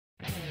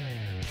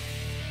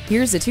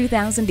Here's a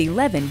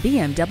 2011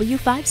 BMW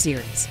 5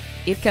 Series.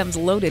 It comes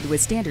loaded with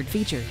standard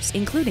features,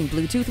 including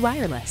Bluetooth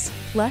wireless,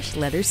 plush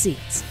leather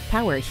seats,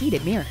 power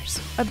heated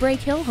mirrors, a brake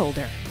hill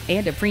holder,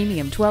 and a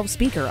premium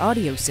 12-speaker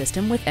audio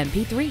system with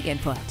MP3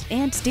 input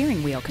and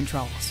steering wheel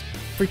controls.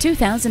 For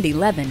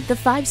 2011, the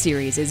 5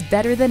 Series is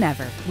better than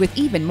ever, with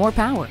even more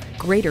power,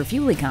 greater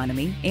fuel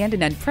economy, and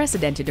an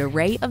unprecedented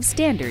array of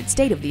standard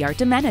state-of-the-art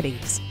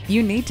amenities.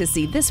 You need to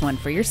see this one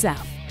for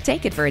yourself.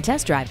 Take it for a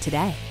test drive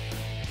today.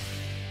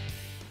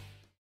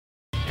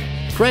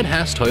 Fred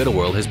Haas Toyota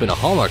World has been a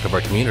hallmark of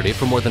our community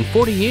for more than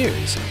 40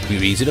 years.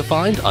 We're easy to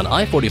find on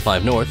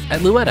I-45 North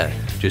at Louetta,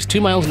 just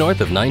 2 miles north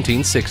of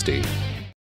 1960.